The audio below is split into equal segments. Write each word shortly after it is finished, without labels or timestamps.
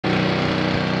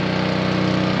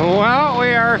Well,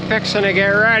 we are fixing to get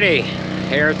ready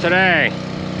here today.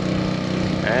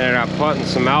 I ended up putting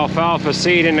some alfalfa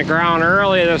seed in the ground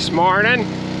early this morning.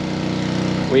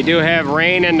 We do have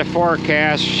rain in the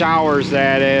forecast, showers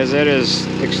that is. It is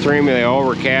extremely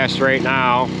overcast right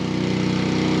now.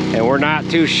 And we're not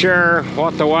too sure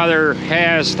what the weather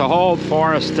has to hold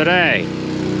for us today.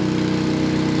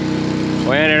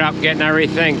 We ended up getting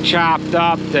everything chopped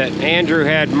up that Andrew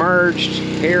had merged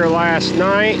here last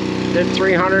night. Did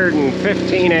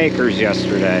 315 acres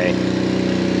yesterday.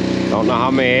 Don't know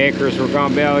how many acres we're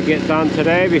going to be able to get done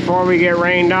today before we get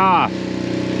rained off.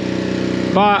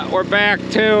 But we're back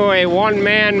to a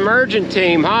one-man merging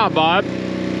team, huh, bud?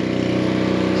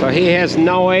 So he has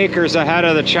no acres ahead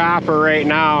of the chopper right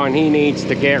now, and he needs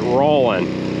to get rolling.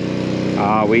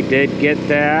 We did get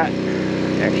that.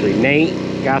 Actually,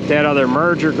 Nate got that other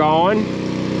merger going.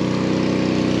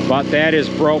 But that is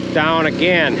broke down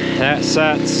again. That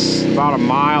sets about a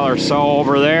mile or so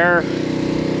over there.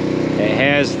 It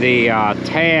has the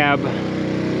tab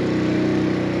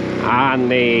on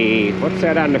the, what's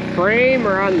that, on the frame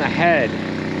or on the head?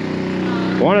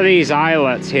 One of these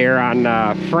eyelets here on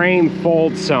the frame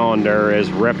fold cylinder is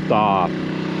ripped off.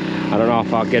 I don't know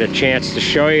if I'll get a chance to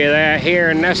show you that here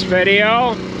in this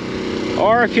video,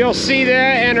 or if you'll see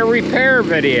that in a repair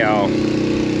video.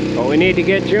 But we need to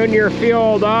get Junior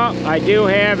fueled up. I do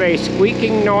have a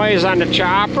squeaking noise on the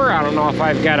chopper. I don't know if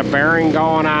I've got a bearing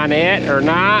going on it or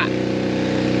not.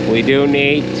 We do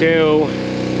need to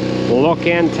look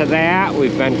into that.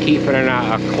 We've been keeping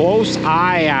a close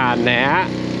eye on that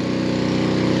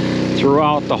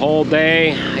throughout the whole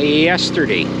day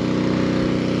yesterday.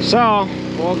 So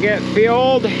we'll get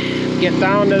fueled, get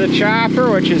down to the chopper,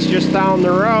 which is just down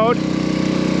the road.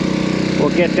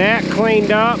 We'll get that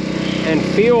cleaned up and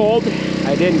fueled.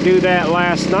 I didn't do that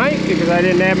last night because I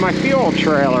didn't have my fuel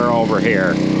trailer over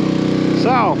here.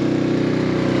 So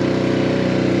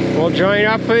we'll join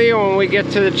up with you when we get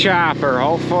to the chopper.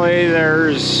 Hopefully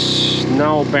there's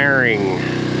no bearing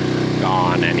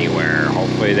gone anywhere.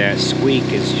 Hopefully that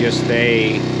squeak is just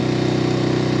a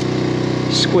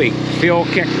squeak. Fuel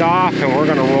kicked off and we're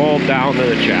gonna roll down to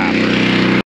the chopper.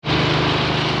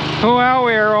 Well,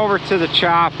 we are over to the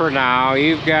chopper now.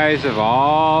 You guys have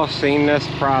all seen this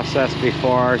process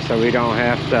before, so we don't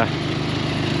have to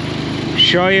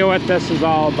show you what this is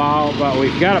all about, but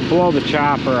we've got to blow the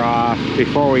chopper off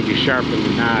before we can sharpen the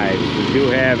knives. We do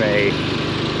have a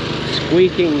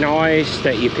squeaking noise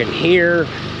that you can hear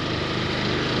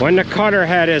when the cutter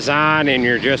head is on and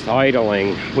you're just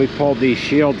idling. We pulled these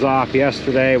shields off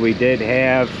yesterday. We did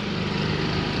have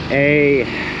a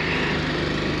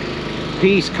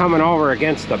piece coming over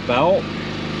against the belt.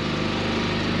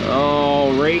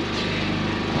 Oh, right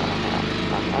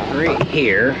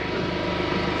here.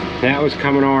 That was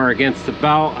coming over against the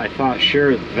belt. I thought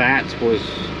sure that was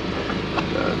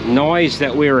the noise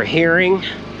that we were hearing.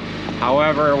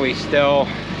 However, we still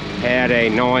had a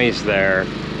noise there.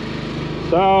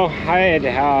 So I had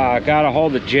got a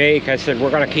hold of Jake. I said,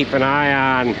 we're gonna keep an eye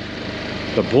on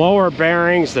the blower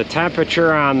bearings, the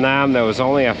temperature on them. There was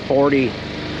only a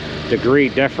 40-degree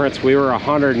difference. We were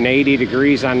 180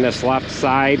 degrees on this left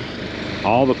side.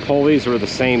 All the pulleys were the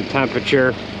same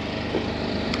temperature.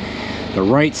 The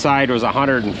right side was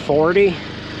 140.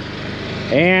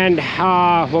 And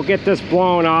we'll get this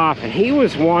blown off. And he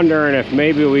was wondering if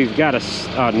maybe we've got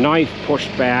a knife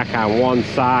pushed back on one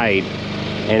side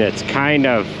and it's kind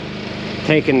of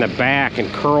taken the back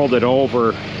and curled it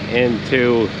over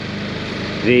into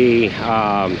the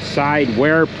side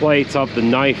wear plates of the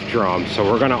knife drum. So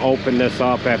we're going to open this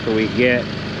up after we get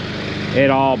it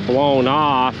all blown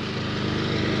off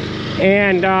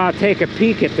and take a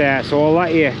peek at that. So we'll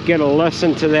let you get a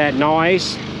listen to that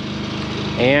noise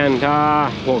and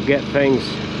we'll get things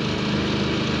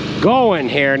going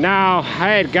here. Now,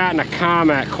 I had gotten a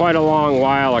comment quite a long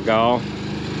while ago.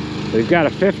 We've got a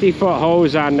 50-foot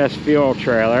hose on this fuel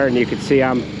trailer, and you can see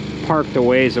I'm parked a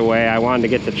ways away. I wanted to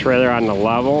get the trailer on the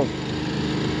level,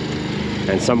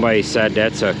 and somebody said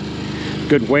that's a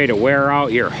good way to wear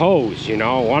out your hose, you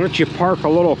know. Why don't you park a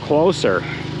little closer?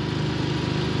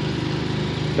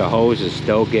 The hose is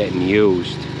still getting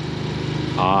used.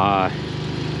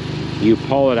 You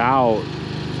pull it out,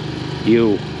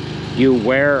 you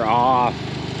wear off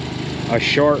a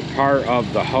short part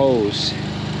of the hose.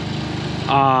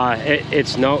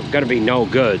 It's gonna be no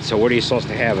good. So what are you supposed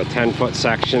to have? A 10-foot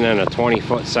section and a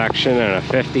 20-foot section and a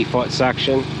 50-foot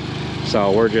section?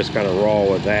 So we're just gonna roll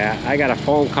with that. I got a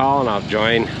phone call and I'll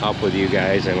join up with you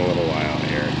guys in a little while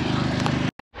here.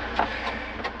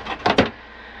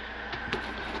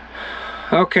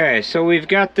 Okay, so we've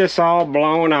got this all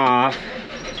blown off.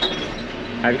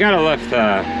 I've got to lift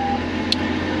the,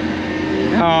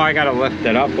 I got to lift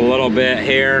it up a little bit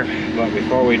here, but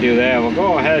before we do that, we'll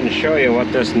go ahead and show you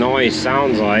what this noise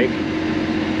sounds like.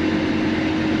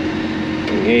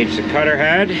 Engage the cutter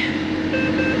head.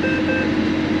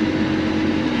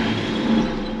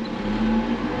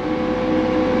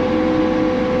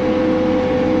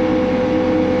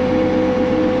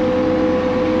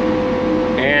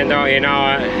 And oh, you know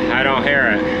what? I don't hear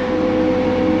it.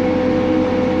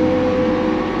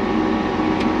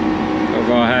 We'll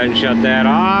go ahead and shut that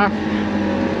off.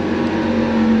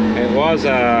 It was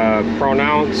a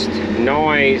pronounced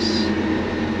noise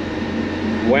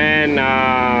when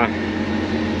I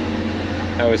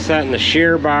was setting the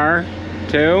shear bar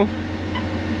too.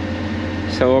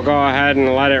 So we'll go ahead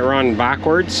and let it run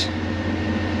backwards.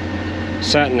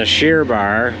 Setting the shear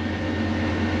bar.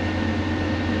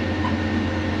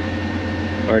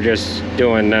 We're just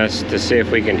doing this to see if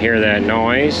we can hear that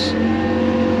noise.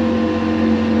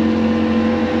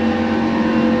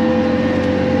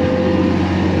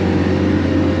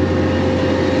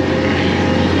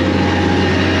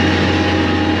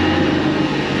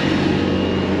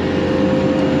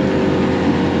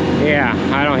 Yeah,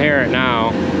 I don't hear it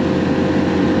now.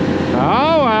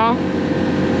 Oh well.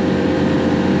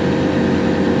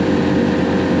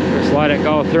 Just let it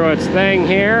go through its thing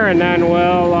here, and then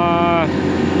we'll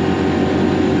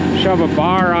shove a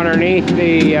bar underneath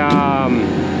the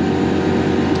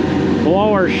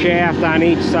blower shaft on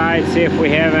each side, see if we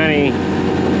have any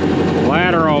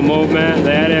lateral movement.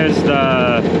 That is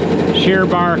the shear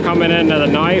bar coming into the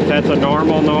knife. That's a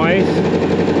normal noise.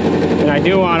 And I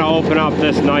do want to open up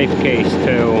this knife case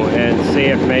too and see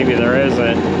if maybe there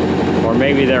isn't, or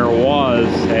maybe there was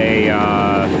a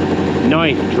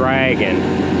knife dragging.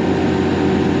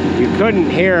 You couldn't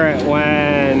hear it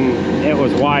when it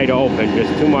was wide open,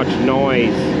 just too much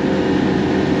noise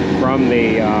from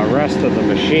the rest of the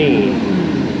machine.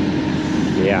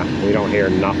 Yeah, we don't hear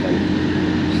nothing.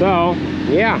 So,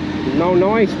 yeah, no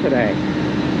noise today.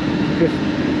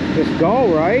 Just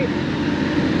go, right?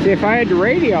 See, if I had the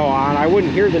radio on, I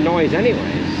wouldn't hear the noise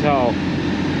anyway. So,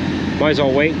 might as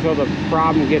well wait until the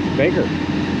problem gets bigger.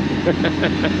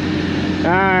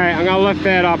 Alright, I'm going to lift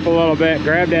that up a little bit,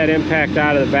 grab that impact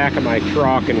out of the back of my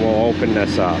truck, and we'll open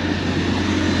this up.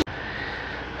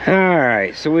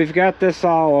 Alright, so we've got this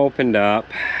all opened up.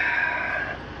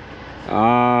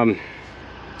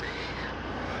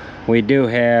 We do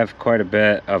have quite a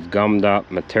bit of gummed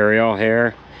up material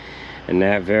here, and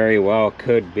that very well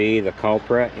could be the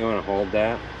culprit. You want to hold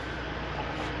that?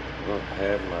 I don't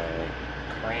have my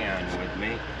crayon with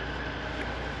me.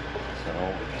 So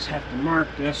we just have to mark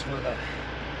this with a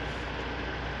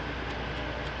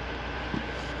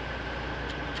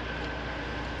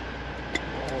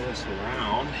roll this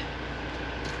around.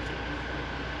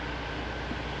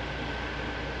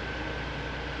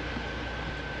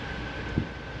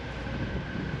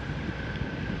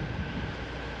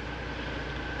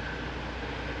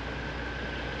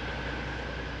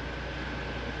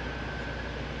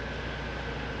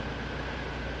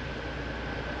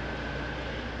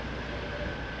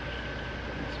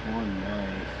 One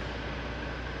knife.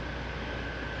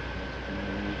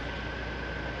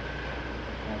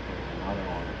 There's another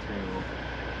one too,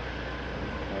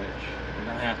 which we're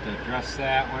gonna have to address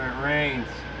that when it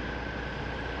rains.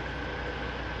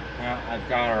 Well, I've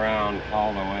gone around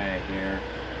all the way here.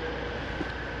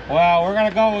 Well, we're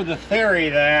gonna go with the theory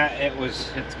that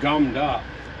it's gummed up.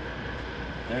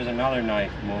 There's another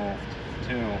knife moved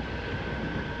too,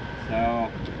 so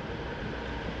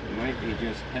it might be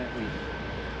just hitting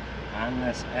on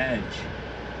this edge.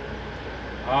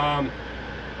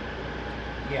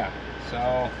 Yeah,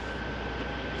 so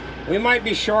we might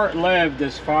be short-lived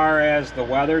as far as the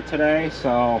weather today,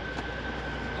 so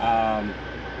if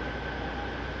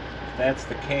that's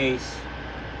the case,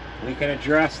 we can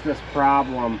address this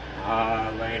problem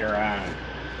later on.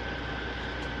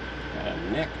 Got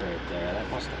a nick right there. That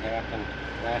must have happened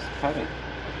last cutting.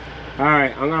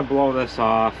 Alright, I'm gonna blow this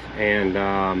off and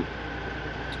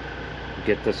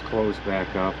get this closed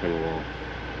back up, and we'll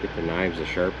get the knives a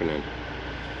sharpening.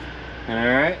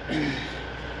 Alright.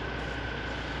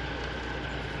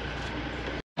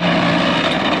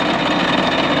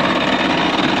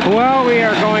 Well, we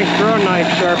are going through a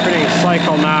knife sharpening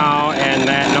cycle now, and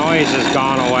that noise has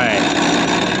gone away.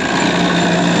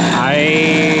 I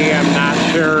am not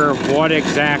sure what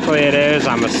exactly it is.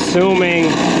 I'm assuming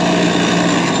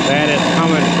that it's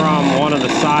coming from one of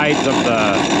the sides of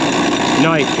the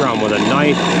knife drum, with a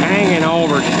knife hanging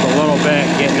over just a little bit,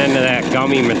 getting into that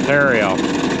gummy material.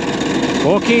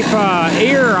 We'll keep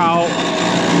ear out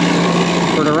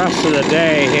for the rest of the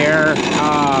day here.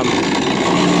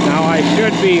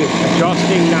 should be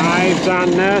adjusting knives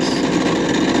on this.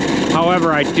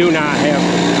 However, I do not have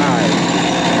the time.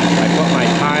 I put my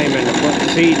time into putting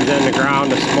seeds in the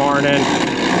ground this morning,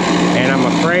 and I'm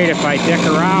afraid if I dick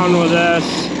around with this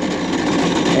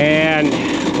and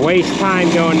waste time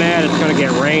doing that, it's going to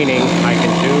get raining. I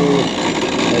can do,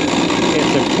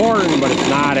 it's important, but it's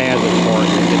not as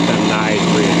important to get them knives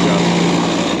readjusted.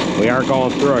 We are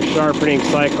going through a sharpening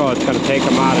cycle. It's going to take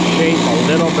them out of shape a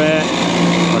little bit,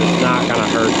 but it's not going to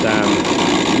hurt them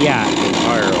yet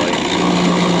entirely.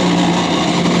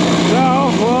 So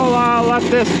we'll let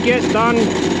this get done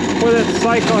with its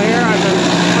cycle here. I've been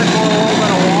sprinkling a little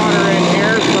bit of water in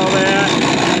here so that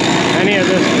any of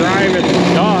this dryness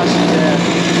and dust that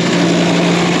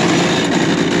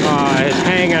is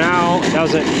hanging out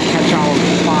doesn't catch on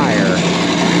fire.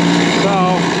 So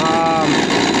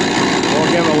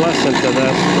we'll give a listen to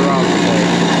this throughout the day.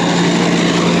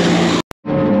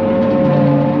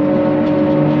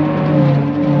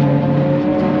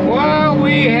 Well,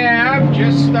 we have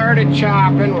just started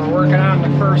chopping. We're working on the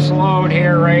first load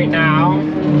here right now.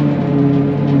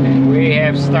 And we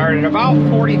have started about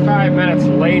 45 minutes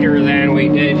later than we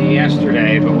did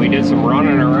yesterday, but we did some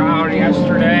running around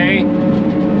yesterday.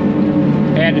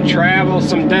 Had to travel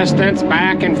some distance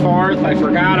back and forth. I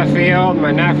forgot a field.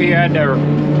 My nephew had to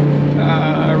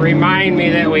remind me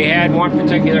that we had one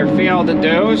particular field to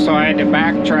do, so I had to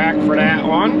backtrack for that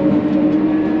one.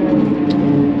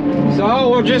 So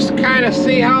we'll just kind of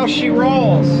see how she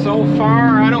rolls. So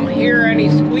far, I don't hear any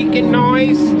squeaking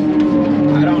noise.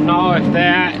 I don't know if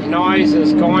that noise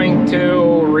is going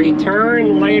to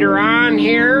return later on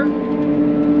here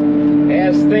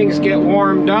as things get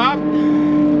warmed up,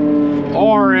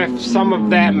 or if some of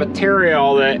that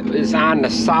material that is on the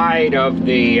side of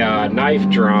the knife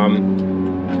drum,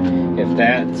 if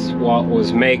that's what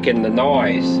was making the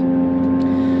noise.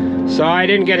 So I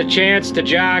didn't get a chance to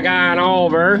jog on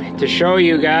over to show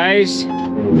you guys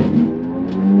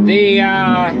the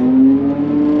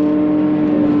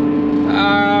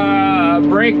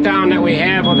breakdown that we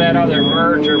have with that other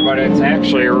merger, but it's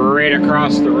actually right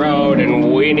across the road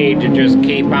and we need to just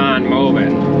keep on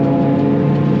moving.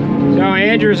 So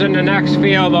Andrew's in the next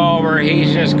field over.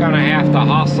 He's just gonna have to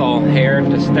hustle here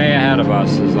to stay ahead of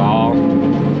us is all. He's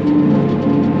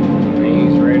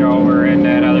right over in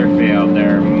that other field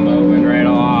there, moving right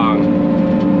along.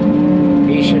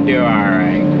 He should do all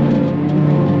right.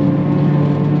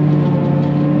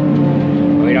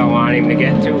 We don't want him to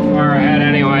get too far ahead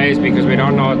anyways, because we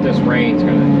don't know what this rain's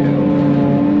gonna do.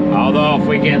 Although if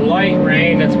we get light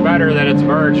rain, it's better that it's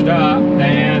merged up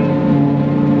than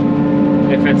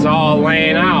if it's all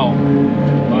laying out.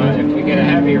 But if we get a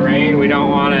heavy rain, we don't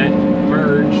want it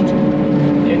merged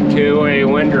into a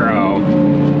windrow.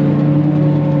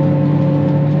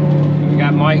 We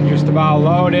got Mike just about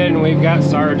loaded, and we've got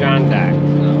Sarge on deck. So,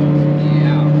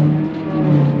 yeah.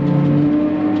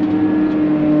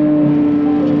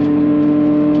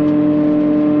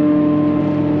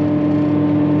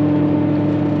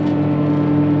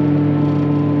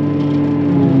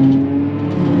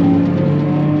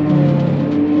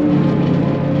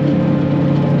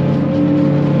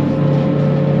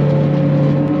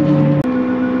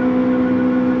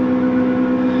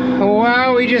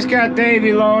 We just got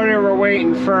Davey loaded. We're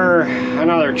waiting for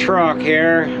another truck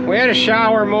here. We had a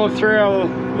shower move through a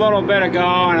little bit ago,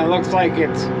 and it looks like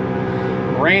it's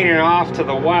raining off to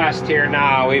the west here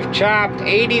now. We've chopped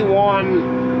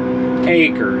 81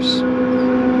 acres,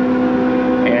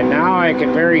 and now I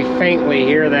can very faintly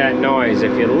hear that noise.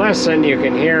 If you listen, you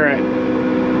can hear it.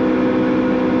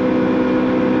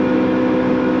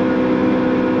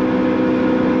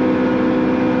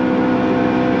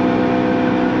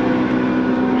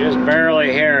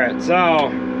 Barely hear it.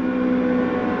 So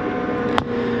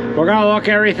we're gonna look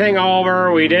everything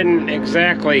over. We didn't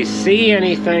exactly see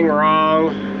anything wrong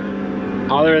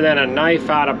other than a knife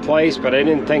out of place, but I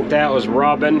didn't think that was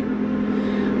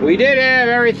rubbing. We did have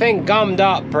everything gummed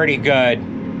up pretty good,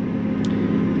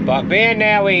 but being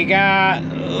that we got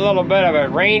a little bit of a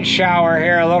rain shower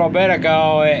here a little bit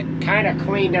ago, it kind of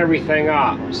cleaned everything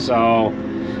up. So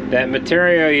that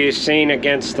material you've seen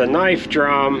against the knife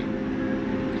drum,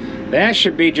 that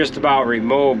should be just about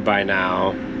removed by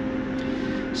now.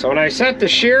 So when I set the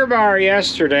shear bar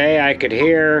yesterday, I could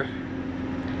hear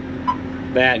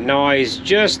that noise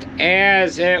just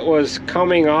as it was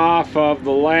coming off of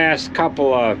the last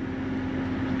couple of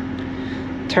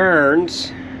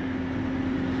turns.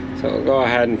 So we'll go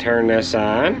ahead and turn this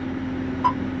on.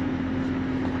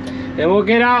 And we'll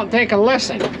get out and take a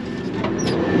listen.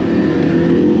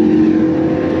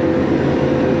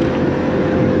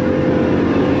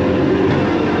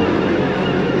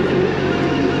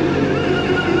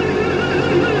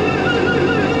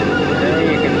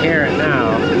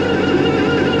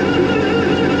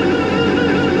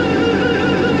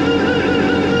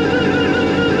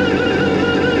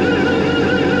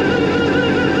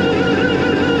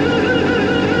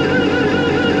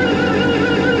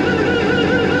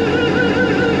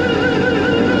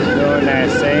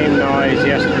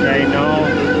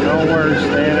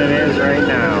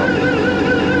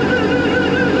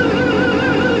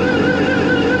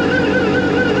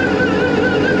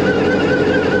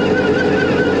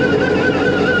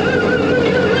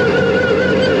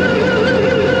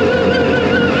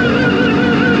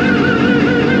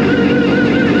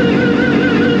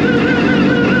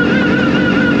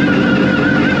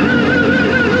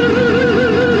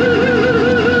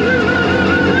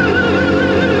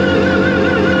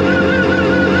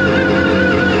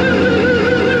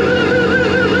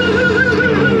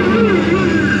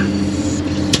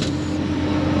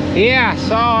 Yeah,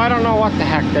 so I don't know what the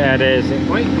heck that is. It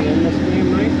might be in this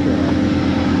damn nitro.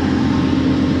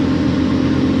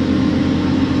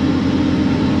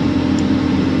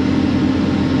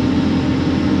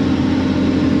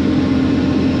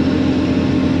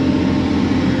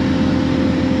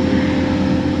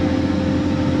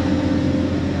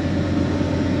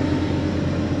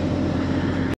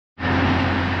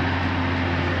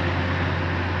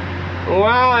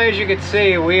 Well, as you can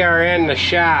see, we are in the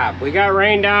shop. We got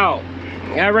rained out.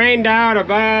 Got rained out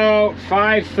about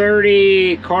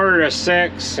 5:30,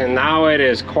 5:45, and now it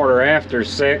is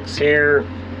 6:15 here,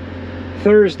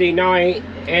 Thursday night,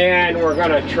 and we're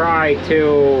gonna try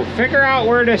to figure out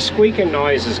where this squeaking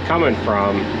noise is coming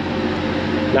from.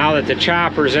 Now that the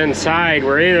chopper's inside,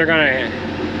 we're either gonna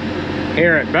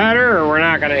hear it better or we're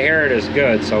not gonna hear it as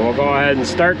good. So we'll go ahead and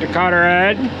start the cutter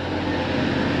head.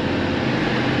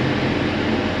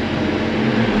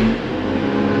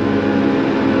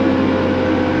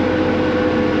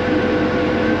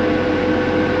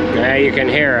 Yeah, you can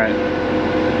hear it.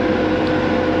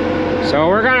 So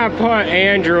we're gonna put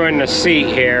Andrew in the seat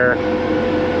here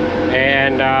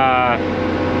and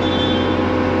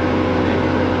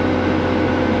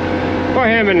put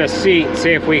him in the seat and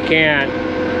see if we can't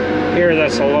hear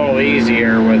this a little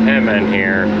easier with him in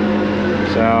here.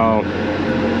 So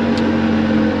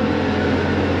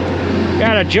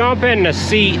gotta jump in the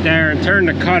seat there and turn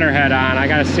the cutter head on. I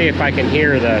gotta see if I can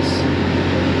hear this.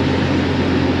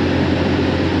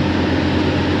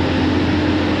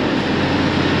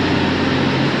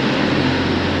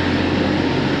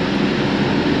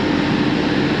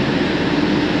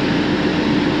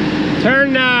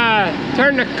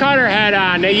 Turn the cutter head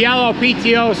on, the yellow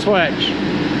PTO switch.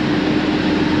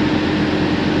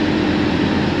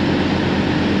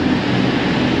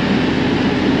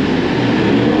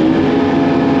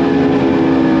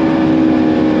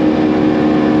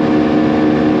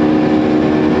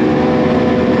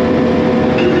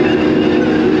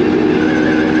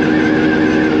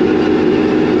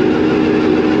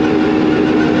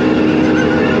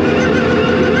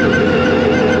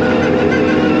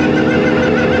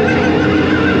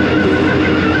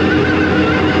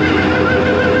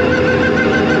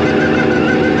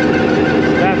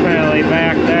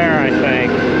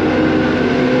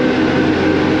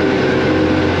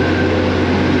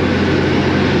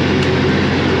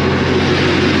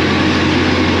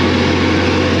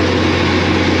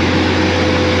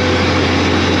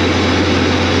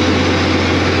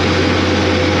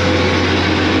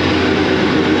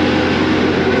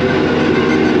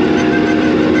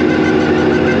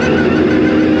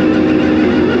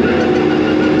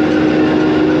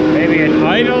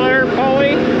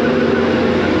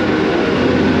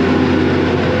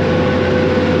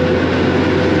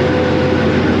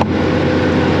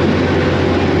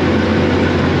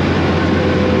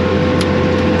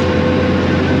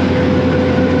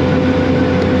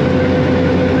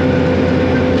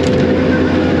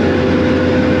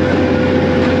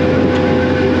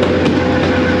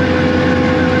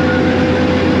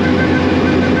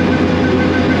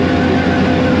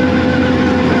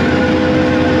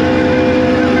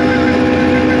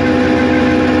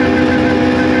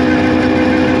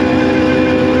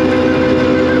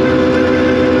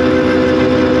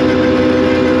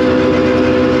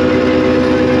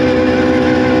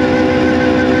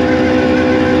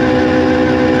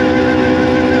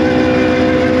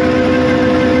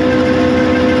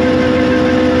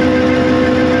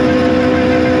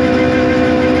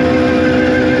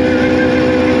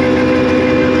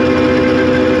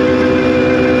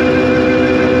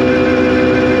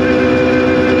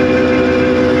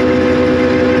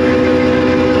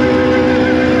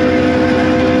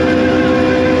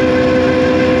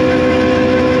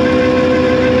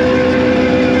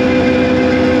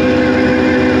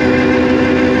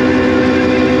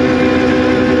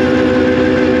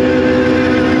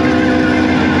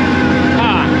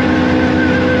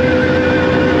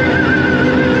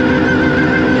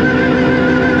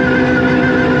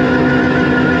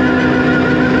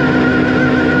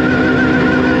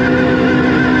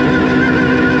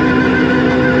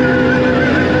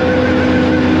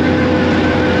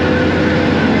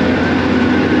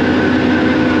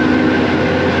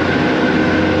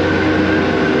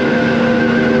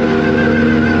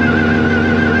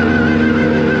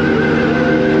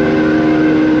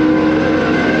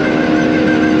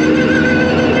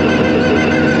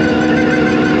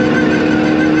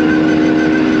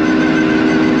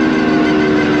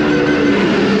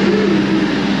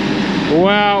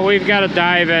 We've got to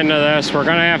dive into this. We're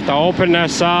going to have to open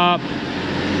this up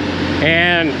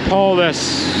and pull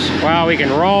this. Well, we can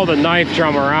roll the knife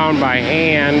drum around by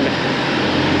hand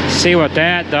See what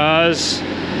that does.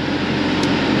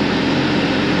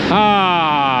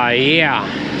 Yeah,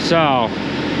 so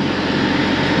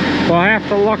we'll have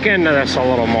to look into this a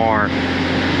little more.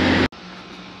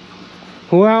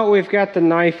 Well, we've got the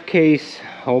knife case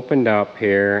opened up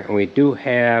here, and we do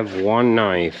have one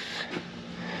knife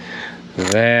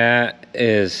that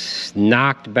is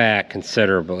knocked back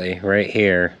considerably right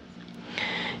here,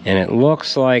 and it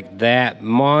looks like that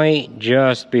might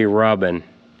just be rubbing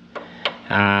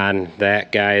on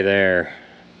that guy there.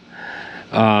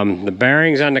 The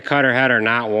bearings on the cutter head are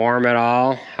not warm at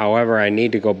all. However, I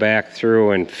need to go back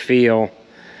through and feel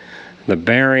the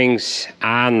bearings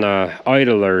on the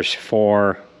idlers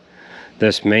for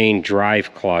this main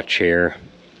drive clutch here.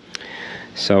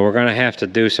 So we're gonna have to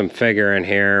do some figuring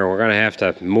here. We're gonna have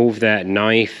to move that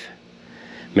knife.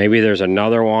 Maybe there's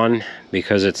another one,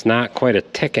 because it's not quite a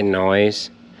ticking noise.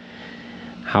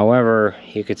 However,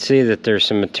 you can see that there's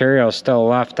some material still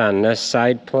left on this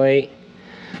side plate,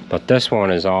 but this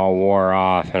one is all wore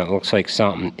off, and it looks like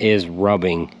something is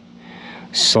rubbing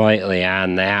slightly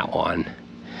on that one.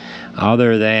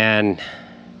 Other than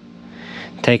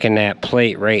taking that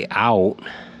plate right out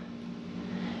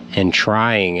and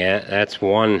trying it, that's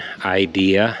one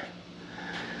idea.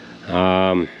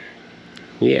 Yeah.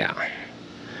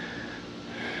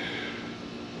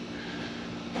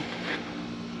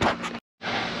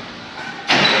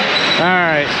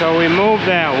 Alright, so we moved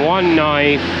that one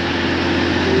knife.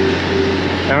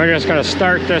 Now we're just going to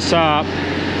start this up.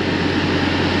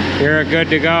 You're good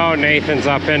to go. Nathan's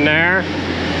up in there.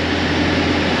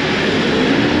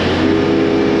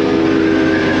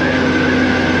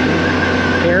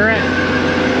 Hear it?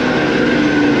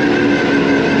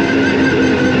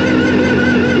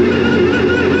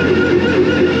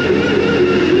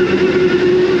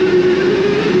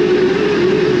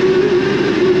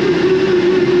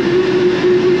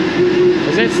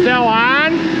 Is it still on?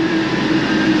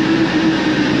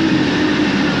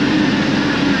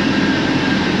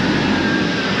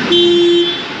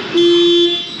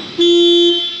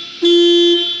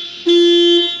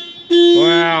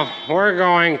 Well, we're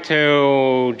going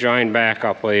to join back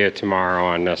up with you tomorrow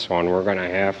on this one. We're going to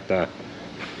have to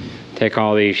take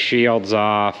all these shields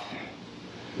off,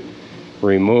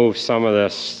 remove some of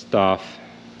this stuff.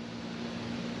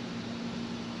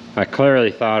 I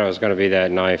clearly thought it was going to be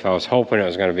that knife. I was hoping it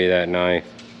was going to be that knife.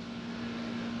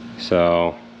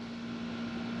 So